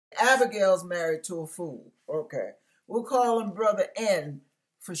Abigail's married to a fool. Okay. We'll call him Brother N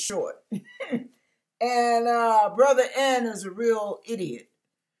for short. And Brother N is a real idiot.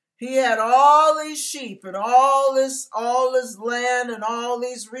 He had all these sheep and all this land and all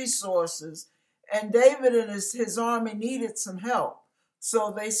these resources. And David and his army needed some help.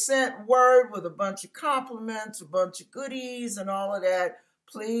 So they sent word with a bunch of compliments, a bunch of goodies and all of that.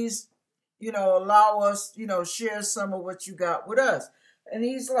 Please, allow us, share some of what you got with us. And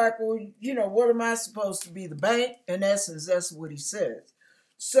he's like, well, what am I supposed to be, the bank? In essence, that's what he says.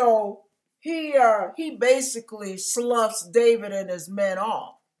 So he basically sloughs David and his men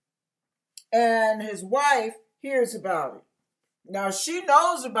off. And his wife hears about it. Now, she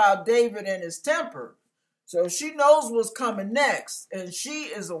knows about David and his temper. So she knows what's coming next. And she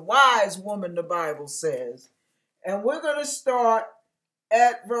is a wise woman, the Bible says. And we're going to start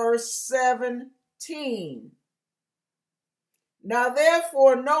at verse 17. Now,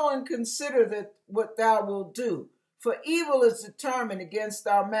 therefore, know and consider that what thou wilt do. For evil is determined against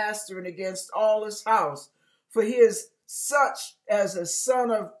our master and against all his house. For he is such as a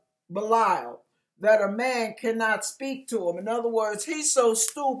son of Belial, that a man cannot speak to him. In other words, he's so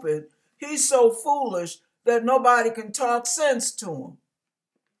stupid, he's so foolish, that nobody can talk sense to him.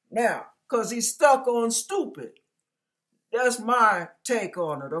 Now, because he's stuck on stupid. That's my take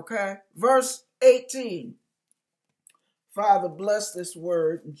on it, okay? Verse 18. Father, bless this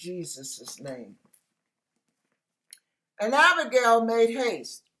word in Jesus' name. And Abigail made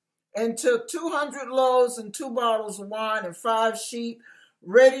haste and took 200 loaves and 2 bottles of wine and 5 sheep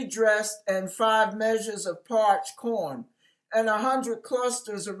ready dressed and 5 measures of parched corn and 100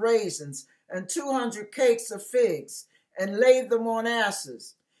 clusters of raisins and 200 cakes of figs and laid them on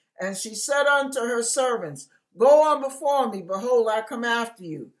asses. And she said unto her servants, Go on before me, behold, I come after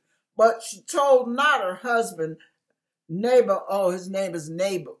you. But she told not her husband, Nabal, his name is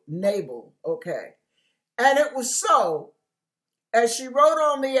Nabal, okay. And it was so, as she rode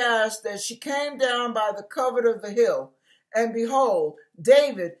on the ass, that she came down by the covert of the hill, and behold,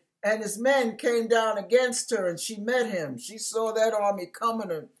 David and his men came down against her, and she met him. She saw that army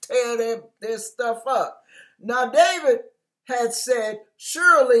coming and tear their stuff up. Now David had said,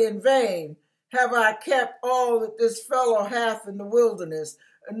 Surely in vain have I kept all that this fellow hath in the wilderness.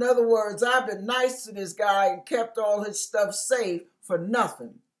 In other words, I've been nice to this guy and kept all his stuff safe for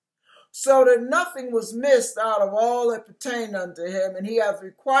nothing. So that nothing was missed out of all that pertained unto him, and he hath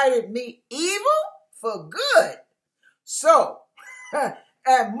requited me evil for good. So,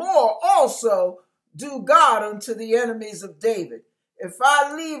 and more also do God unto the enemies of David, if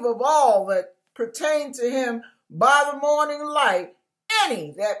I leave of all that pertain to him by the morning light,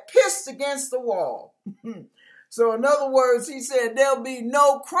 any that pissed against the wall. So in other words, he said there'll be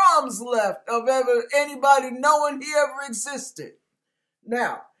no crumbs left of ever anybody knowing he ever existed.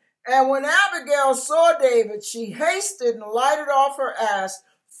 Now, and when Abigail saw David, she hasted and lighted off her ass,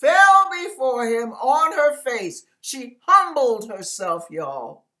 fell before him on her face. She humbled herself,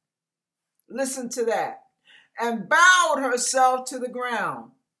 y'all. Listen to that. And bowed herself to the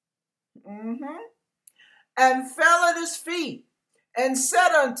ground. And fell at his feet and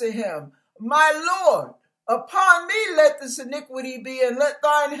said unto him, My Lord, upon me let this iniquity be, and let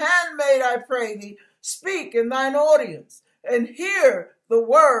thine handmaid, I pray thee, speak in thine audience, and hear the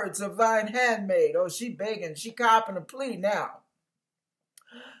words of thine handmaid. Oh, she begging, she copping a plea now.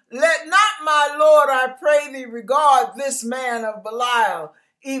 Let not my Lord, I pray thee, regard this man of Belial,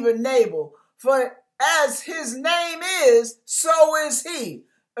 even Nabal, for as his name is, so is he.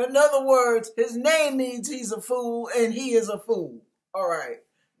 In other words, his name means he's a fool, and he is a fool. All right.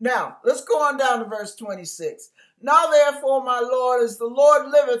 Now, let's go on down to verse 26. Now, therefore, my Lord, as the Lord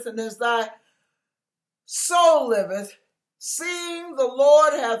liveth, and as thy soul liveth, seeing the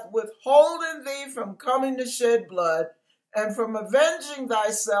Lord hath withholden thee from coming to shed blood, and from avenging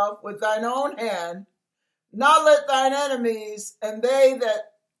thyself with thine own hand, now let thine enemies and they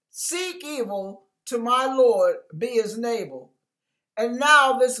that seek evil to my Lord be as Nabal. And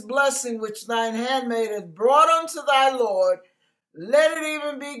now this blessing which thine handmaid hath brought unto thy Lord, let it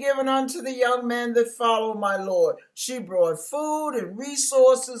even be given unto the young men that follow my Lord. She brought food and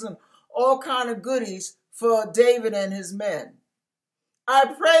resources and all kind of goodies for David and his men.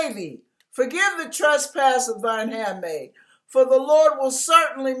 I pray thee, forgive the trespass of thine handmaid, for the Lord will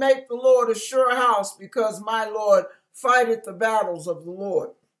certainly make the Lord a sure house, because my Lord fighteth the battles of the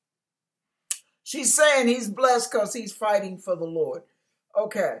Lord. She's saying he's blessed because he's fighting for the Lord.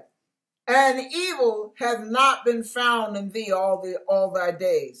 Okay. And evil hath not been found in thee all thy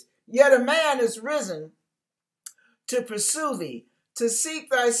days. Yet a man is risen to pursue thee, to seek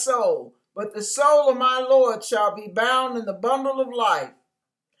thy soul. But the soul of my Lord shall be bound in the bundle of life.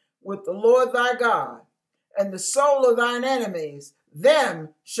 with the Lord thy God, and the soul of thine enemies, them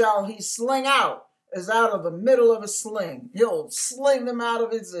shall he sling out as out of the middle of a sling. He'll sling them out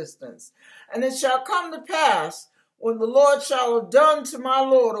of existence. And it shall come to pass, when the Lord shall have done to my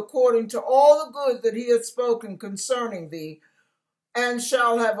Lord according to all the good that he hath spoken concerning thee, and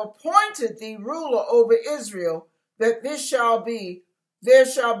shall have appointed thee ruler over Israel, that there shall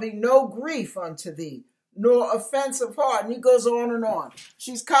be no grief unto thee, nor offense of heart. And he goes on and on.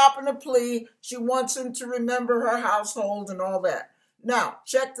 She's copping a plea. She wants him to remember her household and all that. Now,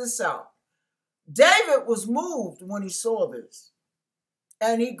 check this out. David was moved when he saw this,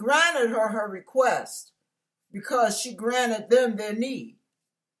 and he granted her request because she granted them their need.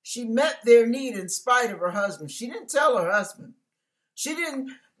 She met their need in spite of her husband. She didn't tell her husband.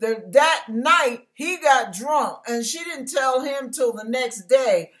 That night he got drunk, and she didn't tell him till the next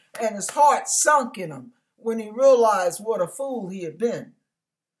day, and his heart sunk in him when he realized what a fool he had been.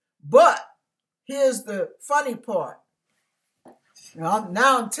 But here's the funny part. Now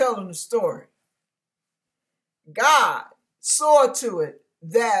I'm telling the story. God saw to it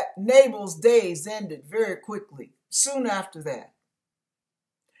that Nabal's days ended very quickly, soon after that.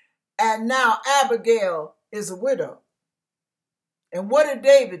 And now Abigail is a widow. And what did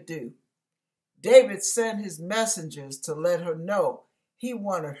David do? David sent his messengers to let her know he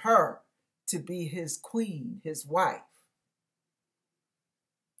wanted her to be his queen, his wife.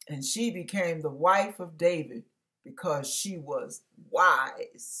 And she became the wife of David because she was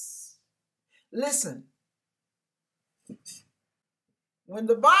wise. Listen, when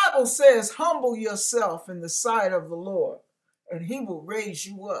the Bible says, humble yourself in the sight of the Lord, and he will raise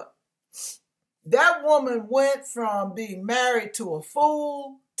you up, that woman went from being married to a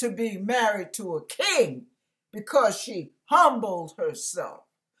fool to being married to a king because she humbled herself.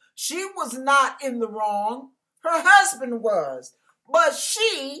 She was not in the wrong. Her husband was. But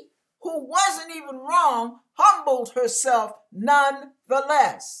she, who wasn't even wrong, humbled herself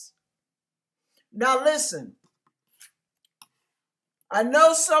nonetheless. Now listen. I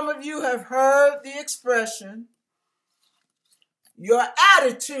know some of you have heard the expression, your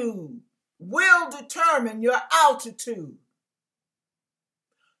attitude will determine your altitude.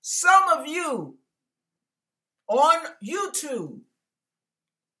 Some of you on YouTube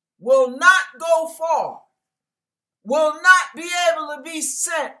will not go far, will not be able to be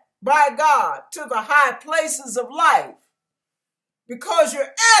sent by God to the high places of life because your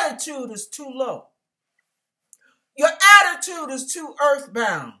attitude is too low. Your attitude is too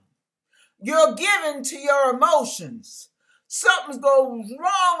earthbound. You're given to your emotions. Something goes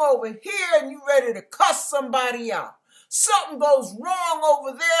wrong over here and you're ready to cuss somebody out. Something goes wrong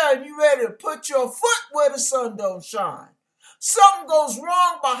over there and you're ready to put your foot where the sun don't shine. Something goes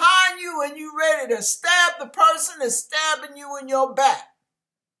wrong behind you and you're ready to stab the person that's stabbing you in your back.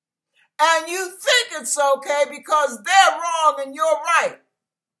 And you think it's okay because they're wrong and you're right.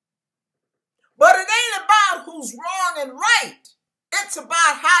 But it ain't about who's wrong and right. It's about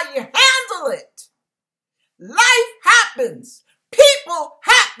how you handle it. Life happens. People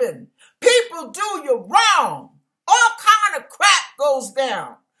happen. People do you wrong. All kind of crap goes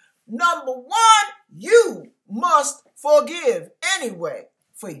down. Number one, you must forgive anyway,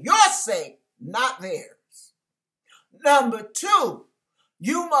 for your sake, not theirs. Number two,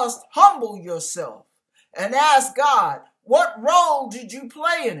 you must humble yourself and ask God, what role did you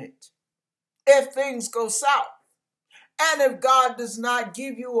play in it if things go south? And if God does not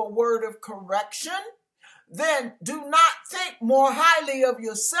give you a word of correction, then do not think more highly of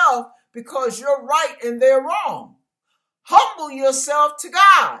yourself because you're right and they're wrong. Humble yourself to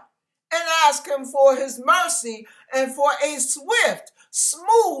God and ask him for his mercy and for a swift,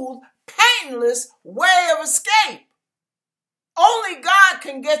 smooth, painless way of escape. Only God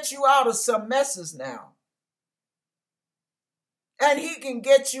can get you out of some messes now. And he can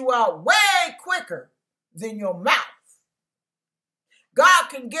get you out way quicker than your mouth. God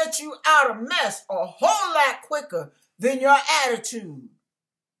can get you out of mess a whole lot quicker than your attitude.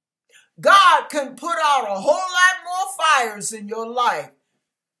 God can put out a whole lot more fires in your life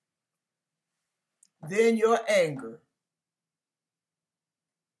than your anger.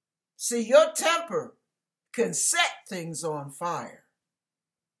 See, your temper can set things on fire.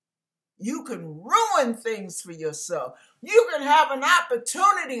 You can ruin things for yourself. You can have an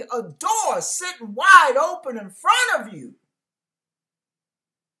opportunity, a door sitting wide open in front of you.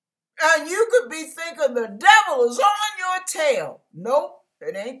 And you could be thinking the devil is on your tail. Nope,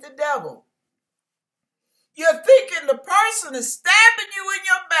 it ain't the devil. You're thinking the person is stabbing you in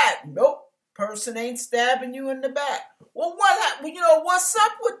your back. Nope, person ain't stabbing you in the back. Well, what happened? What's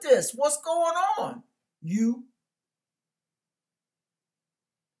up with this? What's going on? You.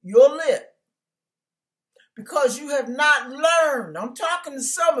 your lip, because you have not learned. I'm talking to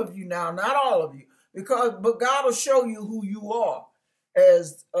some of you now, not all of you, but God will show you who you are.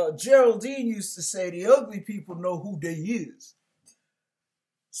 As Geraldine used to say, the ugly people know who they is.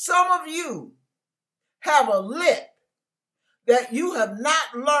 Some of you have a lip that you have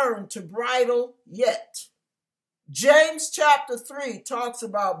not learned to bridle yet. James chapter 3 talks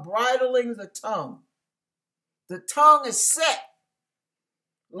about bridling the tongue. The tongue is set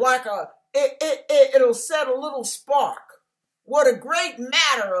like it'll set a little spark. What a great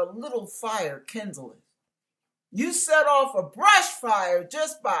matter a little fire kindleth. You set off a brush fire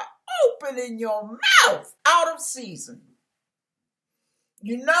just by opening your mouth out of season.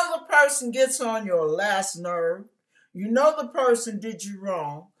 You know the person gets on your last nerve. You know the person did you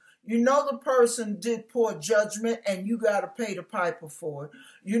wrong. You know the person did poor judgment and you got to pay the piper for it.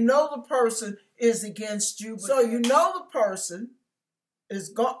 You know the person is against you. So you know the person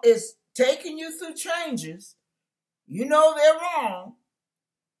is taking you through changes. You know they're wrong.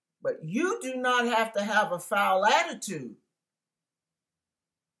 But you do not have to have a foul attitude.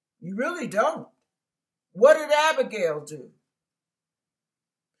 You really don't. What did Abigail do?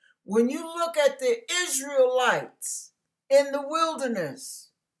 When you look at the Israelites in the wilderness,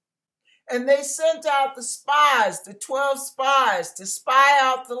 and they sent out the spies, the 12 spies, to spy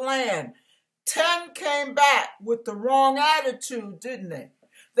out the land, 10 came back with the wrong attitude, didn't they?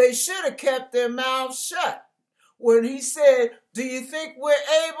 They should have kept their mouths shut. When he said, do you think we're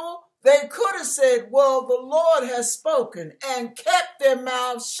able? They could have said, well, the Lord has spoken, and kept their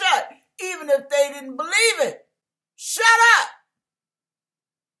mouths shut, even if they didn't believe it. Shut up!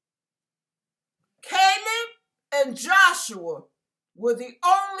 Caleb and Joshua were the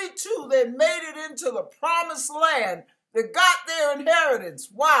only two that made it into the promised land that got their inheritance.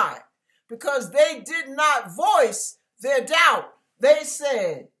 Why? Because they did not voice their doubt. They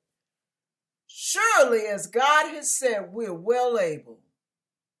said, surely as God has said, we're well able.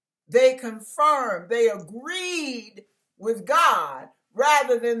 They confirmed, they agreed with God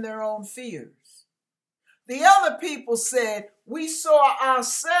rather than their own fears. The other people said, we saw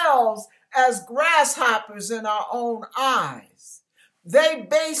ourselves as grasshoppers in our own eyes. They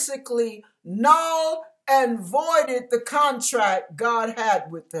basically nulled and voided the contract God had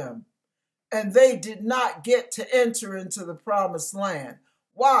with them. And they did not get to enter into the promised land.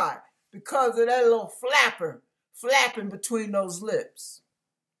 Why? Because of that little flapping between those lips.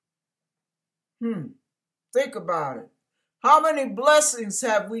 Think about it. How many blessings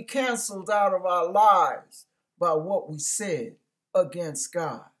have we canceled out of our lives by what we said against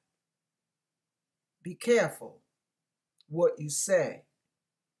God? Be careful what you say.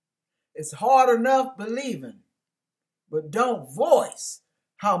 It's hard enough believing, but don't voice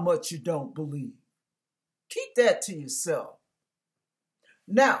how much you don't believe. Keep that to yourself.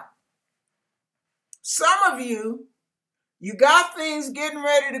 Now, some of you got things getting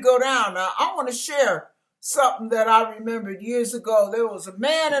ready to go down. Now, I want to share something that I remembered years ago. There was a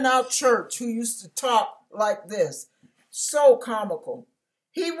man in our church who used to talk like this. So comical.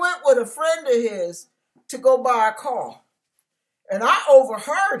 He went with a friend of his to go buy a car. And I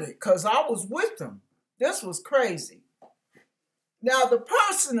overheard it because I was with them. This was crazy. Now, the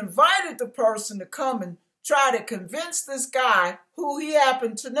person invited the person to come and try to convince this guy who he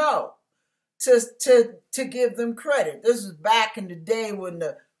happened to know to give them credit. This is back in the day when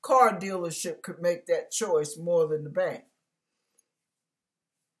the car dealership could make that choice more than the bank.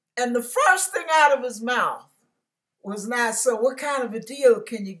 And the first thing out of his mouth was not, so what kind of a deal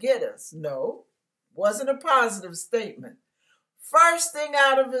can you get us? No, wasn't a positive statement. First thing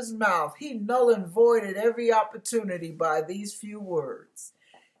out of his mouth, he null and voided every opportunity by these few words.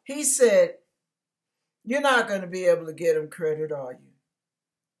 He said, you're not going to be able to get him credit, are you?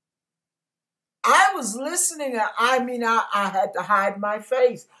 I was listening. I had to hide my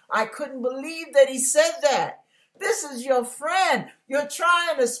face. I couldn't believe that he said that. This is your friend. You're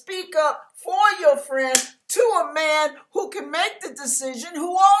trying to speak up for your friend to a man who can make the decision,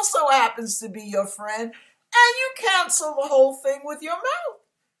 who also happens to be your friend, and you cancel the whole thing with your mouth.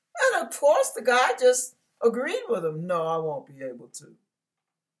 And of course, the guy just agreed with him. No, I won't be able to.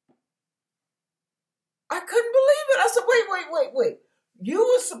 I couldn't believe it. I said, wait. You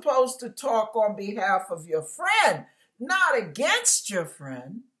were supposed to talk on behalf of your friend, not against your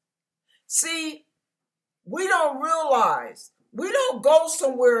friend. See, we don't realize, we don't go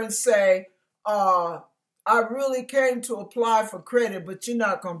somewhere and say, I really came to apply for credit, but you're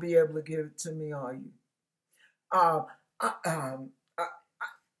not going to be able to give it to me, are you? I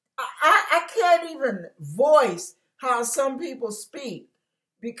can't even voice how some people speak.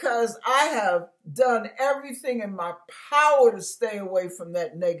 because I have done everything in my power to stay away from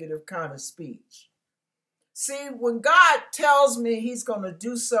that negative kind of speech. See, when God tells me he's going to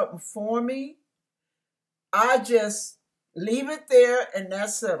do something for me, I just leave it there and that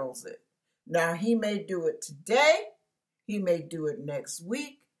settles it. Now, he may do it today. He may do it next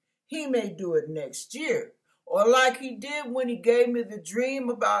week. He may do it next year. Or like he did when he gave me the dream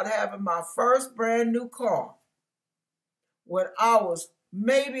about having my first brand new car. When I was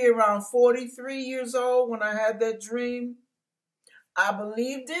maybe around 43 years old when I had that dream, I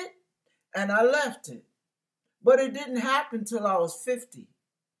believed it and I left it. But it didn't happen till I was 50.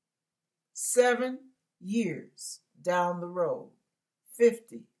 7 years down the road.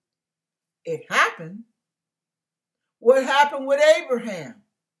 50. It happened. What happened with Abraham?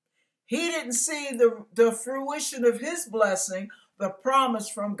 He didn't see the fruition of his blessing, the promise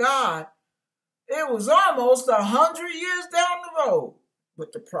from God. It was almost 100 years down the road,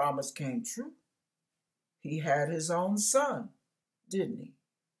 but the promise came true. He had his own son, didn't he?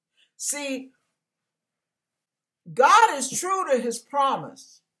 See, God is true to his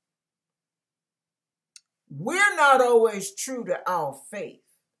promise. We're not always true to our faith.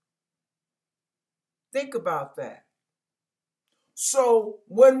 Think about that. So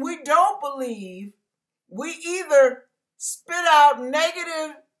when we don't believe, we either spit out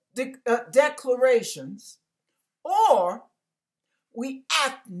negative declarations or we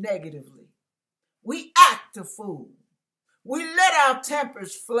act negatively. We act a fool. We let our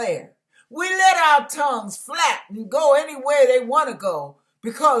tempers flare. We let our tongues flap and go anywhere they want to go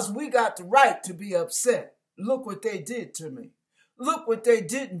because we got the right to be upset. Look what they did to me. Look what they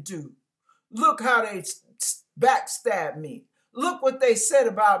didn't do. Look how they backstabbed me. Look what they said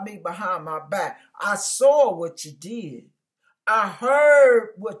about me behind my back. I saw what you did. I heard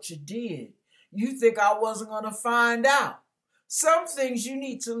what you did. You think I wasn't going to find out. Some things you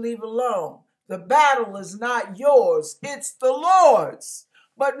need to leave alone. The battle is not yours. It's the Lord's.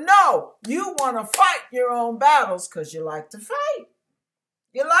 But no, you want to fight your own battles because you like to fight.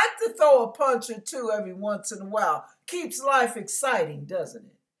 You like to throw a punch or two every once in a while. Keeps life exciting, doesn't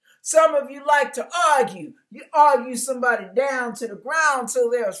it? Some of you like to argue. You argue somebody down to the ground till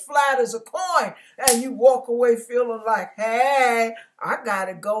they're as flat as a coin, and you walk away feeling like, hey, I got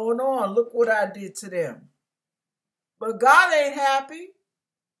it going on. Look what I did to them. But God ain't happy.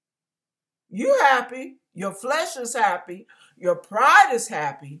 You happy. Your flesh is happy. Your pride is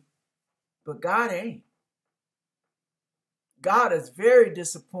happy. But God ain't. God is very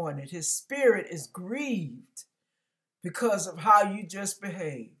disappointed. His spirit is grieved because of how you just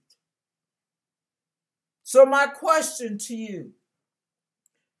behaved. So my question to you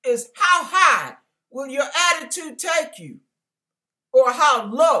is, how high will your attitude take you? Or how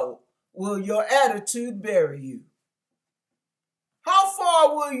low will your attitude bury you? How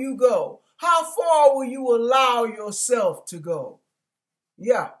far will you go? How far will you allow yourself to go?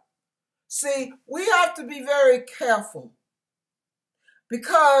 Yeah. See, we have to be very careful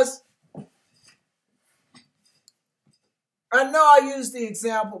because I know I used the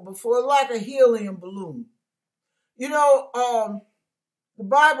example before, like a helium balloon. You know, the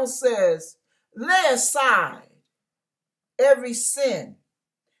Bible says, lay aside every sin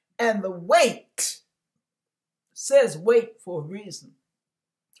and the weight. It says weight for a reason.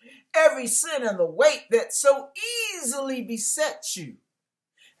 Every sin and the weight that so easily besets you,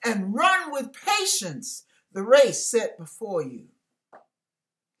 and run with patience the race set before you.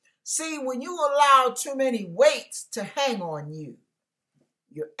 See, when you allow too many weights to hang on you,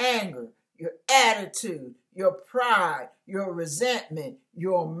 your anger, your attitude, your pride, your resentment,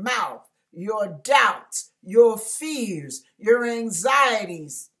 your mouth, your doubts, your fears, your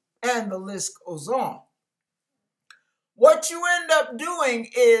anxieties, and the list goes on. What you end up doing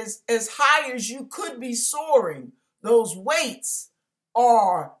is, as high as you could be soaring, those weights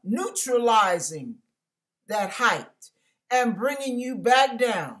are neutralizing that height and bringing you back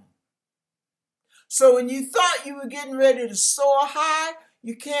down. So when you thought you were getting ready to soar high,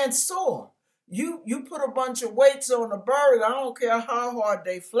 you can't soar. You put a bunch of weights on a bird, I don't care how hard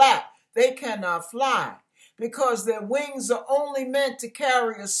they flap, they cannot fly because their wings are only meant to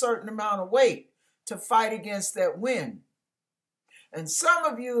carry a certain amount of weight to fight against that wind. And some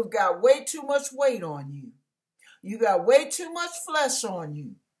of you have got way too much weight on you. You got way too much flesh on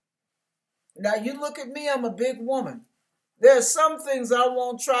you. Now you look at me, I'm a big woman. There are some things I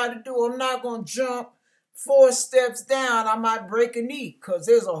won't try to do. I'm not going to jump 4 steps down. I might break a knee because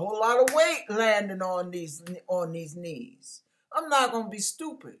there's a whole lot of weight landing on these knees. I'm not going to be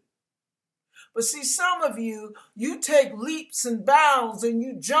stupid. But see, some of you, you take leaps and bounds and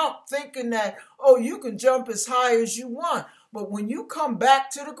you jump thinking that, oh, you can jump as high as you want. But when you come back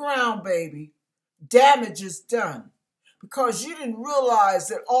to the ground, baby, damage is done. Because you didn't realize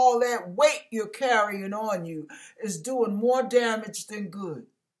that all that weight you're carrying on you is doing more damage than good.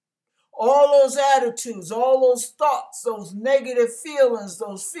 All those attitudes, all those thoughts, those negative feelings,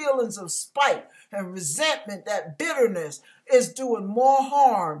 those feelings of spite and resentment, that bitterness is doing more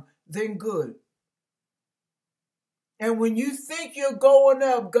harm than good. And when you think you're going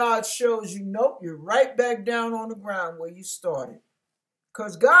up, God shows you, nope, you're right back down on the ground where you started.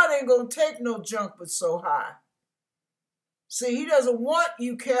 Because God ain't going to take no junk but so high. See, he doesn't want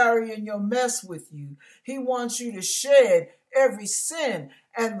you carrying your mess with you. He wants you to shed every sin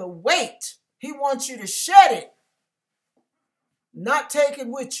and the weight. He wants you to shed it, not take it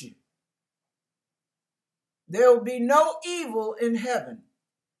with you. There will be no evil in heaven.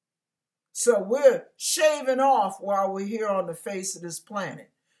 So we're shaving off while we're here on the face of this planet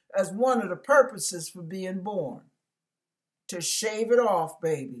as one of the purposes for being born. To shave it off,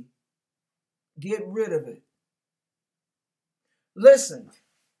 baby. Get rid of it. Listen,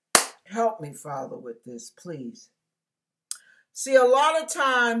 help me, Father, with this, please. See, a lot of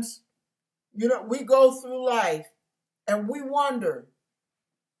times, we go through life and we wonder,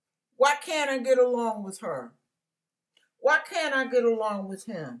 why can't I get along with her? Why can't I get along with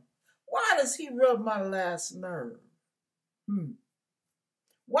him? Why does he rub my last nerve?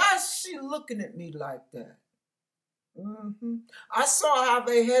 Why is she looking at me like that? I saw how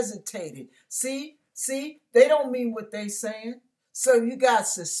they hesitated. See, they don't mean what they saying. So you got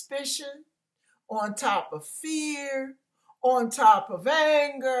suspicion on top of fear, on top of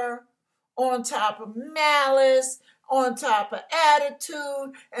anger, on top of malice, on top of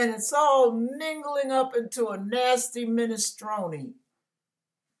attitude, and it's all mingling up into a nasty minestrone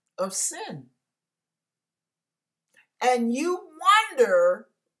of sin. And you wonder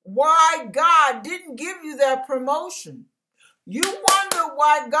why God didn't give you that promotion. You wonder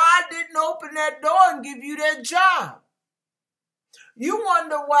why God didn't open that door and give you that job. You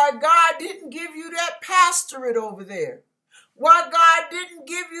wonder why God didn't give you that pastorate over there. Why God didn't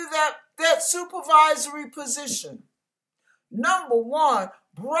give you that supervisory position. Number one,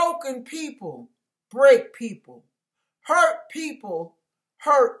 broken people break people. Hurt people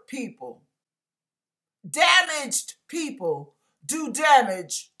hurt people. Damaged people do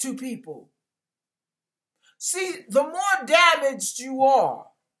damage to people. See, the more damaged you are,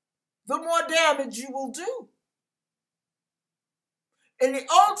 the more damage you will do. In the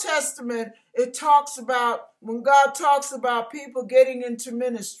Old Testament, it talks about, when God talks about people getting into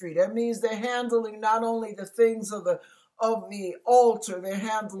ministry, that means they're handling not only the things of the altar, they're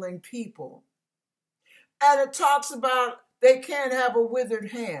handling people. And it talks about they can't have a withered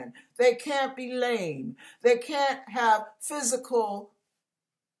hand. They can't be lame. They can't have physical,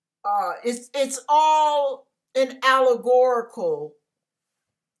 it's all an allegorical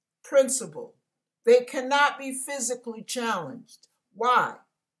principle. They cannot be physically challenged. Why?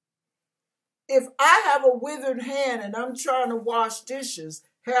 If I have a withered hand and I'm trying to wash dishes,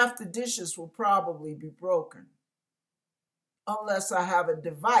 half the dishes will probably be broken. Unless I have a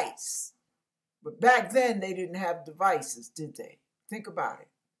device. But back then, they didn't have devices, did they? Think about it.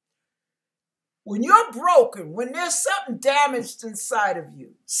 When you're broken, when there's something damaged inside of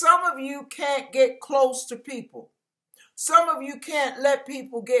you, some of you can't get close to people. Some of you can't let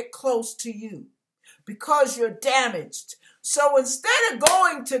people get close to you because you're damaged. So instead of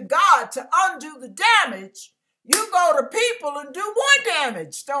going to God to undo the damage, you go to people and do more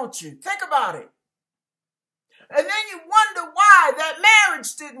damage, don't you? Think about it. And then you wonder why that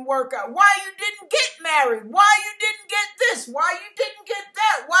marriage didn't work out, why you didn't get married, why you didn't get this, why you didn't get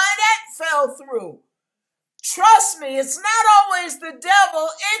that, why that fell through. Trust me, it's not always the devil,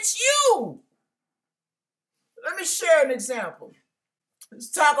 it's you. Let me share an example.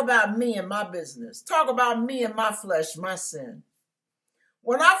 Let's talk about me and my business. Talk about me and my flesh, my sin.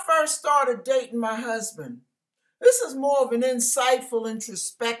 When I first started dating my husband, this is more of an insightful,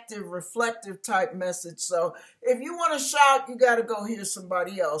 introspective, reflective type message. So if you want to shout, you got to go hear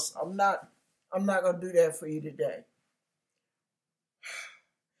somebody else. I'm not going to do that for you today.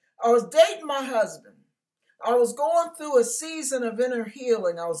 I was dating my husband. I was going through a season of inner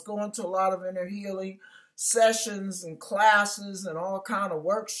healing. I was going to a lot of inner healing sessions and classes and all kind of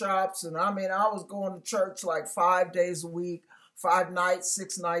workshops. And I was going to church like 5 days a week, 5 nights,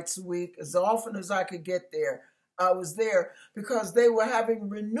 6 nights a week. As often as I could get there, I was there because they were having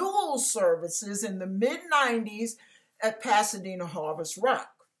renewal services in the mid-90s at Pasadena Harvest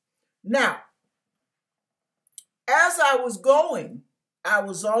Rock. Now, as I was going, I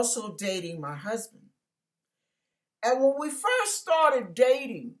was also dating my husband. And when we first started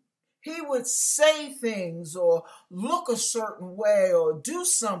dating, he would say things or look a certain way or do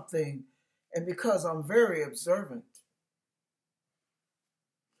something. And because I'm very observant,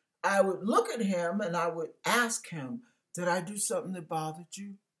 I would look at him and I would ask him, did I do something that bothered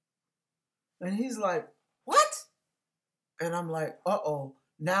you? And he's like, what? And I'm like, uh-oh,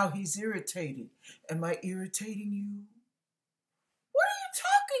 now he's irritated. Am I irritating you? What are you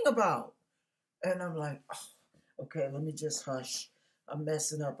talking about? And I'm like, oh, okay, let me just hush. I'm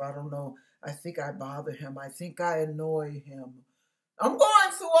messing up. I don't know. I think I bother him. I think I annoy him. I'm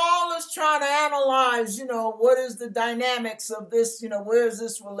going through all this trying to analyze, what is the dynamics of this, where is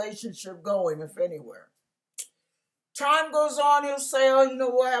this relationship going, if anywhere. Time goes on, he'll say, oh,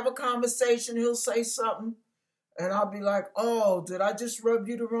 we'll have a conversation. He'll say something. And I'll be like, oh, did I just rub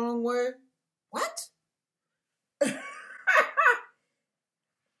you the wrong way? What?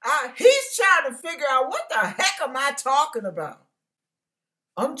 He's trying to figure out what the heck am I talking about?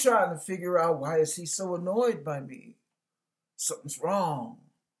 I'm trying to figure out why is he so annoyed by me? Something's wrong.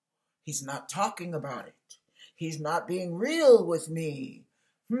 He's not talking about it. He's not being real with me.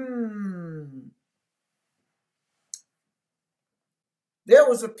 There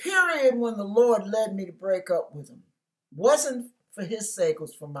was a period when the Lord led me to break up with him. Wasn't for his sake, it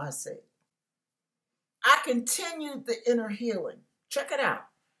was for my sake. I continued the inner healing. Check it out.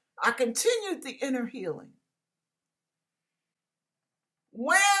 I continued the inner healing.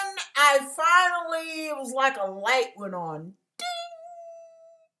 When I finally, it was like a light went on. Ding!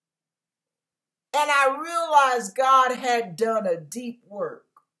 And I realized God had done a deep work.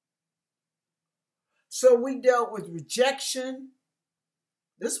 So we dealt with rejection.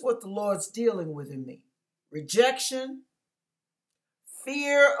 This is what the Lord's dealing with in me. Rejection,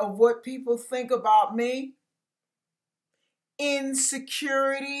 fear of what people think about me,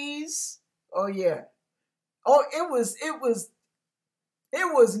 insecurities. Oh yeah. Oh, it was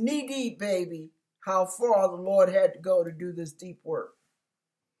knee deep, baby, how far the Lord had to go to do this deep work.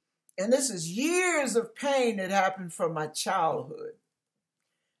 And this is years of pain that happened from my childhood.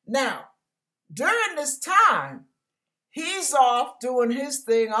 Now, during this time, he's off doing his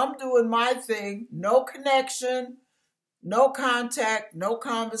thing. I'm doing my thing. No connection, no contact, no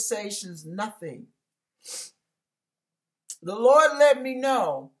conversations, nothing. The Lord let me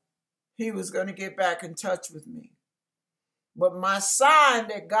know he was going to get back in touch with me. But my sign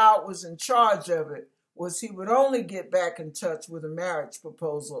that God was in charge of it was he would only get back in touch with a marriage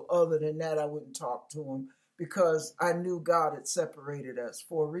proposal. Other than that, I wouldn't talk to him because I knew God had separated us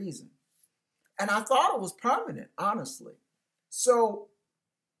for a reason. And I thought it was permanent, honestly. So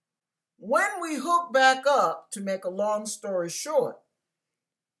when we hooked back up, to make a long story short,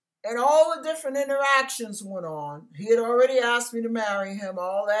 and all the different interactions went on, he had already asked me to marry him.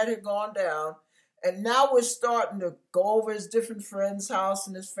 All that had gone down. And now we're starting to go over his different friends' house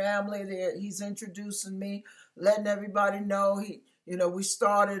and his family. He's introducing me, letting everybody know. We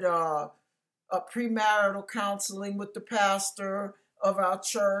started a premarital counseling with the pastor of our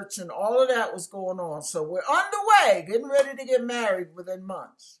church, and all of that was going on. So we're underway, getting ready to get married within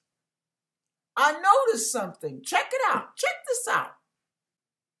months. I noticed something. Check it out. Check this out.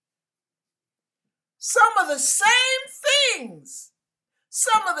 Some of the same things,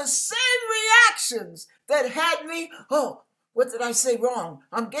 some of the same reactions that had me, oh, what did I say wrong?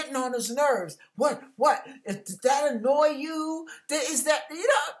 I'm getting on his nerves. What? Did that annoy you? Is that,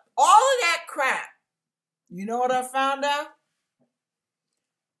 all of that crap. You know what I found out?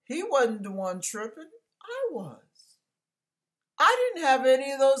 He wasn't the one tripping. I was. I didn't have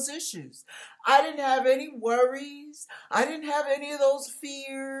any of those issues. I didn't have any worries. I didn't have any of those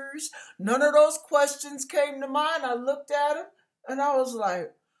fears. None of those questions came to mind. I looked at him and I was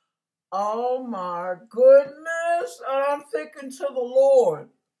like, oh my goodness. And I'm thinking to the Lord,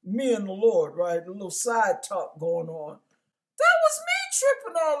 me and the Lord, right? A little side talk going on. That was me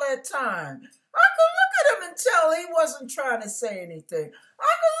tripping all that time. I could look at him and tell he wasn't trying to say anything.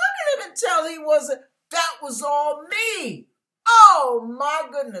 I could look at him and tell he wasn't. That was all me. Oh my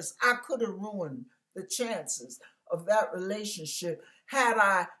goodness. I could have ruined the chances of that relationship had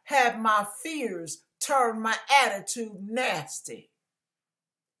I had my fears turn my attitude nasty.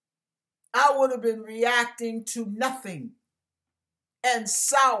 I would have been reacting to nothing and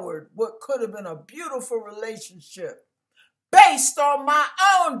soured what could have been a beautiful relationship based on my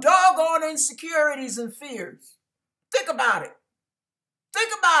own doggone insecurities and fears. Think about it.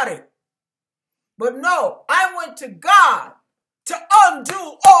 Think about it. But no, I went to God to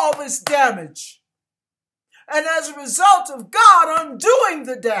undo all this damage. And as a result of God undoing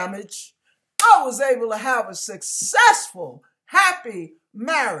the damage, I was able to have a successful, happy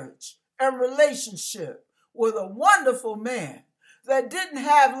marriage and relationship with a wonderful man that didn't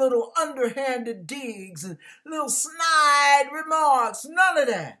have little underhanded digs and little snide remarks. None of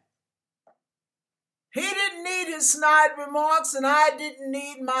that. He didn't need his snide remarks, and I didn't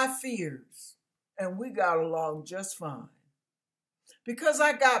need my fears. And we got along just fine. Because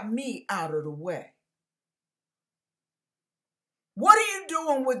I got me out of the way. What are you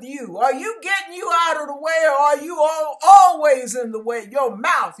doing with you? Are you getting you out of the way, or are you always in the way? Your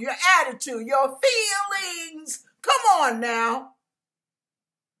mouth, your attitude, your feelings. Come on now.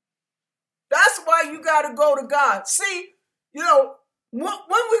 That's why you got to go to God. See, when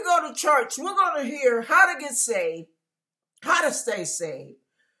we go to church, we're going to hear how to get saved, how to stay saved,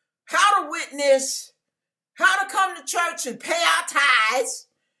 how to witness, how to come to church and pay our tithes,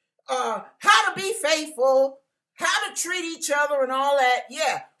 how to be faithful, how to treat each other and all that.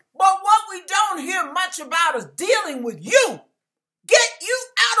 Yeah. But what we don't hear much about is dealing with you. Get you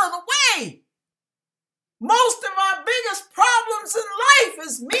out of the way. Most of our biggest problems in life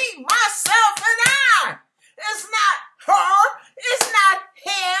is me, myself, and I. It's not her. It's not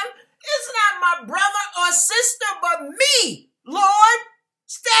him. It's not my brother or sister, but me, Lord,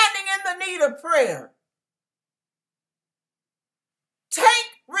 standing in the need of prayer.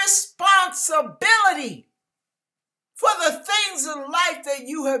 Take responsibility for the things in life that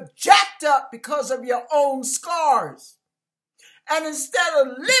you have jacked up because of your own scars. And instead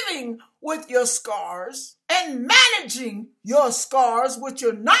of living with your scars and managing your scars, which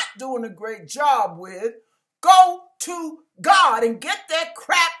you're not doing a great job with, go to God and get that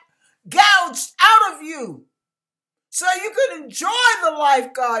crap gouged out of you so you can enjoy the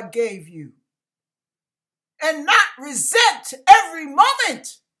life God gave you and not resent every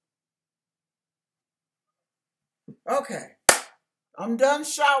moment. Okay, I'm done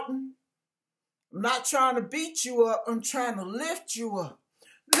shouting. I'm not trying to beat you up. I'm trying to lift you up.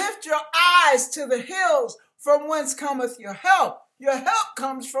 Lift your eyes to the hills from whence cometh your help. Your help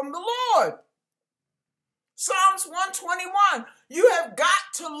comes from the Lord. Psalms 121. You have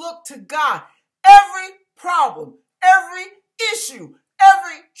got to look to God. Every problem, every issue,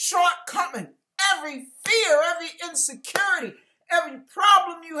 every shortcoming, every fear, every insecurity, every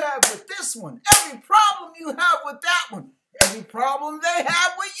problem you have with this one, every problem you have with that one, every problem they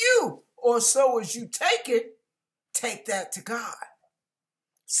have with you, or so as you take it, take that to God.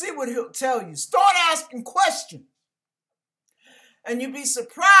 See what he'll tell you. Start asking questions. And you'll be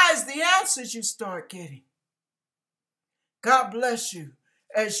surprised the answers you start getting. God bless you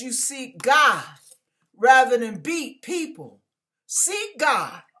as you seek God rather than beat people. Seek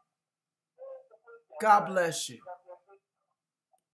God. God bless you.